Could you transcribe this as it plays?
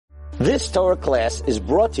This Torah class is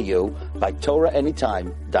brought to you by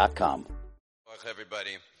TorahAnytime.com. Hello,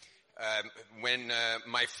 everybody. When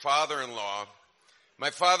my father-in-law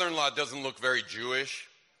doesn't look very Jewish.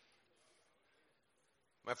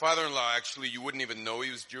 My father-in-law, actually, you wouldn't even know he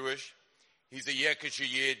was Jewish. He's a Yekish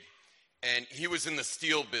Yid, and he was in the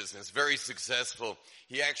steel business, very successful.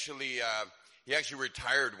 He actually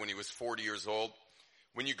retired when he was 40 years old.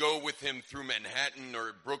 When you go with him through Manhattan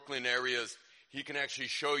or Brooklyn areas, he can actually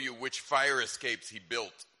show you which fire escapes he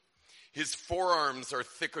built. His forearms are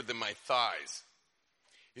thicker than my thighs.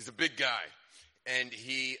 He's a big guy. And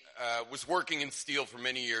he was working in steel for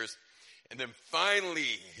many years. And then finally,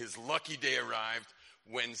 his lucky day arrived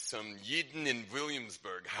when some Yidden in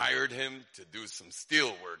Williamsburg hired him to do some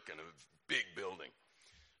steel work in a big building.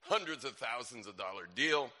 Hundreds of thousands of dollar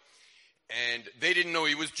deal. And they didn't know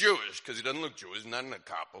he was Jewish because he doesn't look Jewish, not in a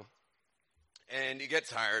couple. And he gets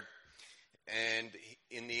hired. And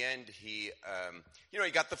in the end, he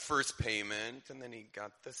got the first payment, and then he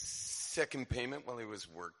got the second payment while he was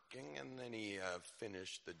working, and then he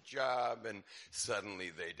finished the job, and suddenly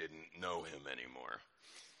they didn't know him anymore.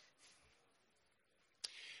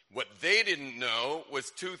 What they didn't know was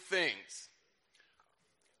two things.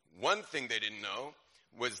 One thing they didn't know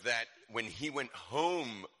was that when he went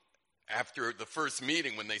home after the first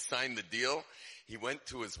meeting, when they signed the deal, he went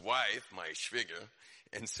to his wife, my shviga,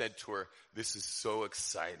 and said to her, "This is so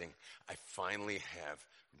exciting. I finally have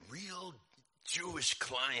real Jewish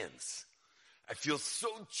clients. I feel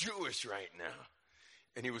so Jewish right now."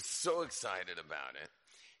 And he was so excited about it.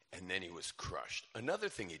 And then he was crushed. Another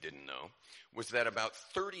thing he didn't know was that about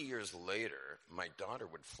 30 years later, my daughter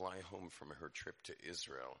would fly home from her trip to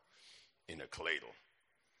Israel in a kladel,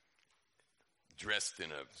 dressed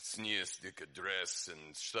in a sneastika dress,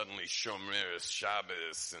 and suddenly Shomer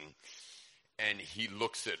Shabbos, and he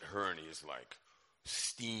looks at her and he's like,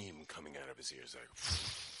 steam coming out of his ears, like,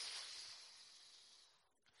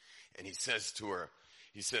 and he says to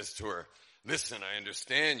her, "Listen, I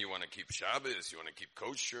understand you want to keep Shabbos, you want to keep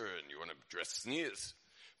kosher, and you want to dress sneeze,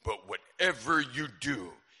 but whatever you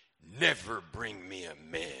do, never bring me a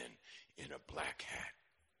man in a black hat.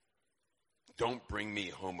 Don't bring me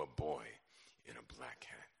home a boy in a black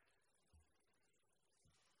hat."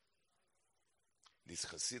 These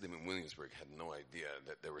Hasidim in Williamsburg had no idea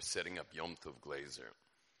that they were setting up Yom Tov Glazer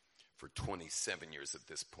for 27 years at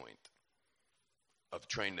this point of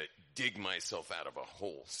trying to dig myself out of a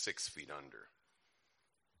hole 6 feet under.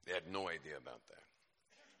 They had no idea about that.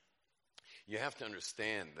 You have to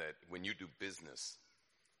understand that when you do business,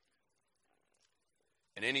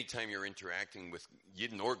 and any time you're interacting with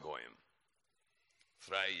Yidden or Goyim,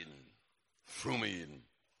 Frei Yidden, Frume Yidden,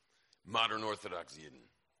 modern Orthodox Yidden,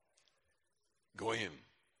 Goyim,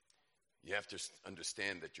 you have to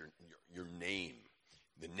understand that your name,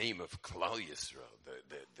 the name of Klal Yisrael,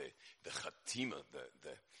 the Chatima,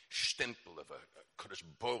 the stempel of a Kodesh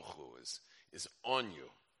Baruch Hu is on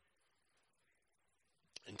you.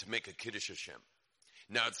 And to make a Kiddush Hashem.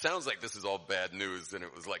 Now it sounds like this is all bad news and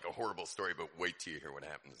it was like a horrible story, but wait till you hear what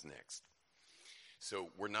happens next.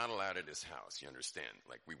 So we're not allowed at his house, you understand?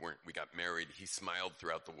 Like we got married, he smiled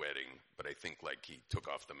throughout the wedding, but I think like he took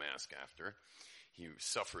off the mask after. He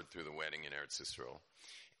suffered through the wedding in Eretz Yisrael.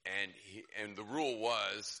 And the rule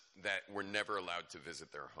was that we're never allowed to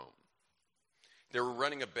visit their home. They were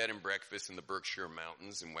running a bed and breakfast in the Berkshire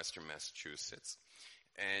Mountains in western Massachusetts.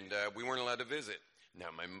 And we weren't allowed to visit.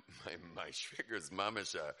 Now my shviger's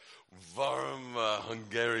mamish a warm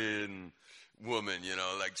Hungarian woman,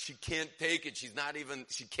 like she can't take it. She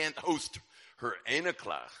can't host her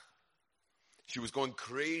Einaklach. She was going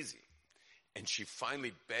crazy. And she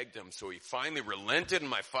finally begged him, so he finally relented, and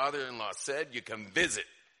my father-in-law said, "You can visit."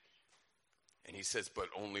 And he says, but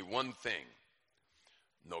only one thing.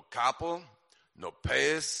 No kapel, no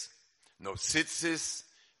payas, no tzitzis,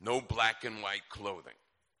 no black and white clothing.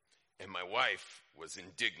 And my wife was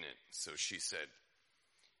indignant, so she said,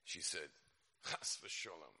 "Chas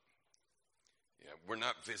v'sholom. Yeah, we're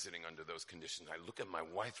not visiting under those conditions." I look at my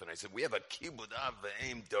wife and I said, "We have a kibbud av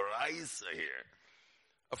v'eim deraisa here.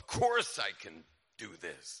 Of course I can do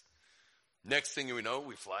this." Next thing you know,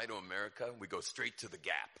 we fly to America. We go straight to the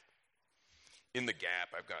Gap. In the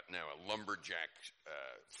Gap, I've got now a lumberjack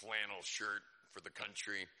flannel shirt for the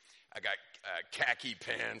country. I got khaki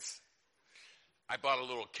pants. I bought a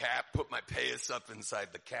little cap, put my payas up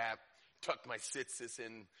inside the cap, tucked my tzitzis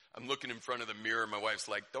in. I'm looking in front of the mirror. My wife's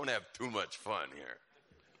like, "Don't have too much fun here.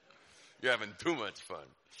 You're having too much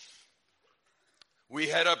fun." We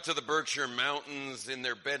head up to the Berkshire Mountains in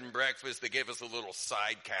their bed and breakfast. They gave us a little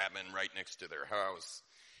side cabin right next to their house.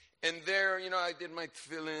 And there, I did my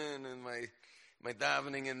tefillin and my my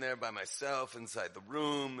davening in there by myself inside the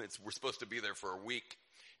room. We're supposed to be there for a week.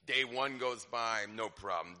 Day 1 goes by, no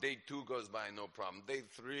problem. Day 2 goes by, no problem. Day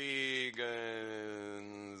 3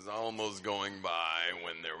 is almost going by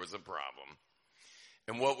when there was a problem.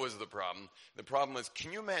 And what was the problem? The problem was,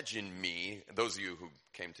 can you imagine me, those of you who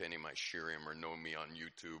came to any of my shirim or know me on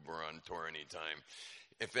YouTube or on Torah Anytime,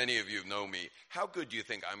 if any of you know me, how good do you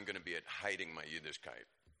think I'm going to be at hiding my Yiddishkeit?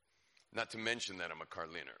 Not to mention that I'm a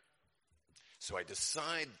Karliner. So I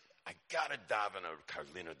decide I got to daven a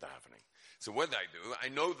Karliner davening. So what did I do? I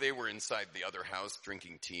know they were inside the other house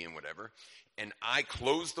drinking tea and whatever, and I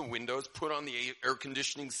closed the windows, put on the air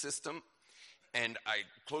conditioning system, and I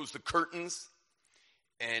closed the curtains,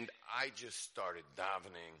 and I just started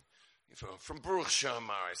davening. From Baruch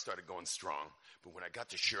Shamar, I started going strong. But when I got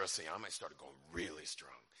to Shir Sayam, I started going really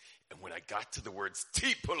strong. And when I got to the words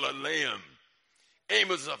Tipul Aleim,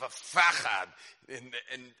 Amos of a Fachad, and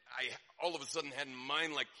I all of a sudden had in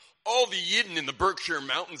mind like all the Yidden in the Berkshire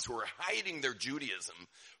Mountains who were hiding their Judaism,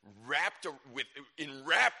 wrapped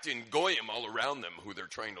in Goyim all around them who they're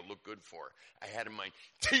trying to look good for. I had in mind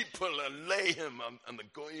Tipul Aleim on the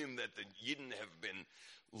Goyim that the Yidden have been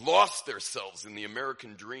lost themselves in the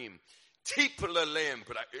American dream. Tipul Aleim,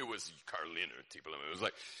 but it was Karliner Tipul Aleim. It was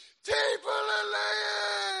like Tipul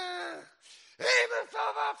Aleim, Amos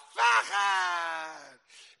of a Fachad.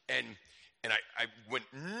 And I went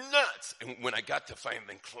nuts. And when I got to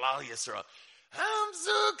finally Klal Yisrael,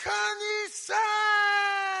 Hamzu Kanisa,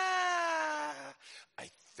 I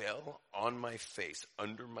fell on my face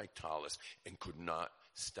under my tallis and could not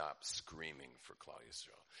stop screaming for Klal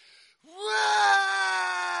Yisrael.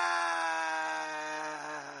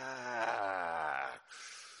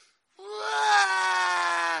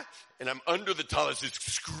 And I'm under the tallis, just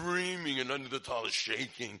screaming, and under the tallis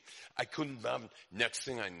shaking. I couldn't daven. Next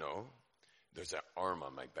thing I know, there's an arm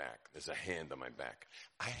on my back. There's a hand on my back.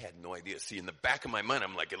 I had no idea. See, in the back of my mind,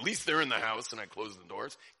 I'm like, at least they're in the house, and I closed the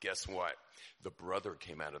doors. Guess what? The brother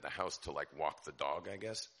came out of the house to walk the dog, I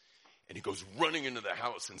guess. And he goes running into the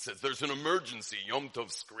house and says, there's an emergency. Yom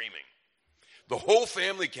Tov screaming. The whole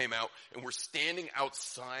family came out, and we're standing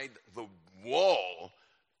outside the wall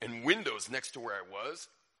and windows next to where I was.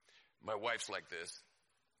 My wife's like this.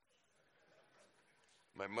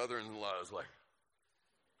 My mother-in-law is like,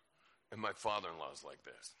 and my father-in-law is like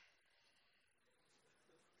this.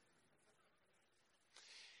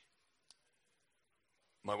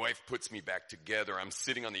 My wife puts me back together. I'm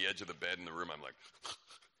sitting on the edge of the bed in the room. I'm like,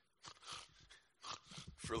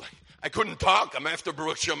 I couldn't talk. I'm after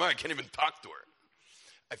Baruch Shema. I can't even talk to her.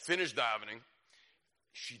 I finished davening.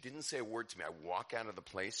 She didn't say a word to me. I walk out of the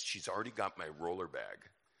place. She's already got my roller bag.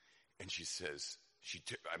 And she says,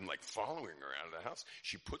 I'm following her out of the house.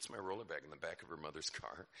 She puts my roller bag in the back of her mother's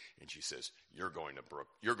car, and she says, "You're going to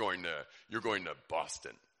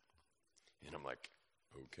Boston." And I'm like,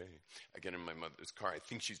 okay. I get in my mother's car. I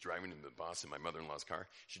think she's driving into Boston, my mother-in-law's car.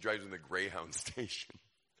 She drives in the Greyhound station.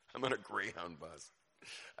 I'm on a Greyhound bus.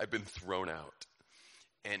 I've been thrown out.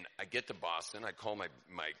 And I get to Boston. I call my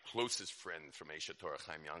closest friend from Esha Torah,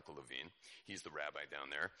 Chaim Yankel Levine. He's the rabbi down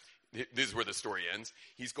there. This is where the story ends.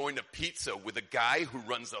 He's going to pizza with a guy who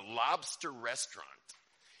runs a lobster restaurant,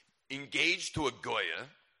 engaged to a Goya,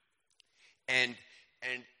 and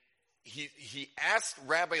he asked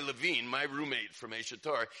Rabbi Levine, my roommate from Esha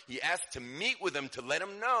Torah, he asked to meet with him to let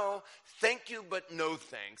him know, thank you, but no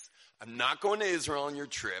thanks. I'm not going to Israel on your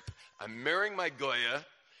trip. I'm marrying my Goya.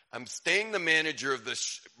 I'm staying the manager of the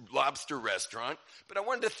lobster restaurant, but I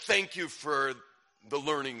wanted to thank you for the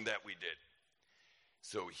learning that we did.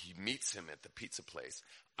 So he meets him at the pizza place.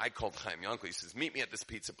 I called Chaim Yankel. He says, meet me at this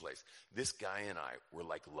pizza place. This guy and I were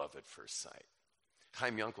like love at first sight.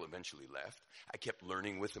 Chaim Yankel eventually left. I kept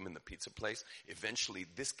learning with him in the pizza place. Eventually,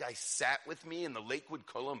 this guy sat with me in the Lakewood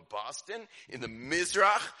Kollel in Boston, in the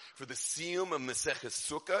Mizrach, for the Siyum of Maseches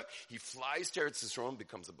Sukkah. He flies to Eretz Yisrael and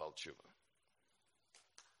becomes a Baal Tshuva.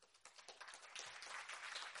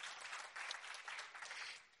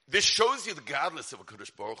 This shows you the godless of a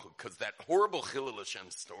Kadosh Baruch Hu, because that horrible Chilul Hashem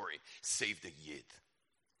story saved a Yid.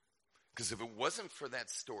 Because if it wasn't for that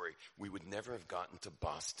story, we would never have gotten to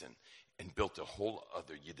Boston and built a whole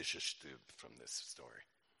other Yiddish shtub from this story.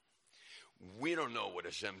 We don't know what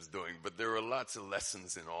Hashem's doing, but there are lots of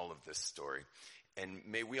lessons in all of this story. And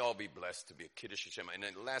may we all be blessed to be a Kiddush Hashem. And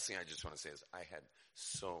the last thing I just want to say is I had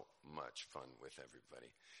so much fun with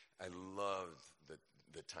everybody. I loved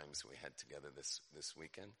the times we had together this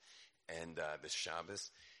weekend and this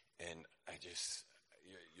Shabbos. And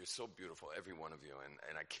you're so beautiful, every one of you.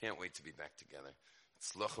 And I can't wait to be back together.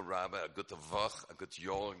 Tzlocha Rabba, a gute Woche, a gute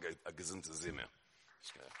Jahr, a gesunde Zimmer.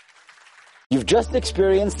 You've just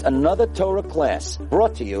experienced another Torah class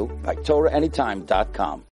brought to you by TorahAnytime.com.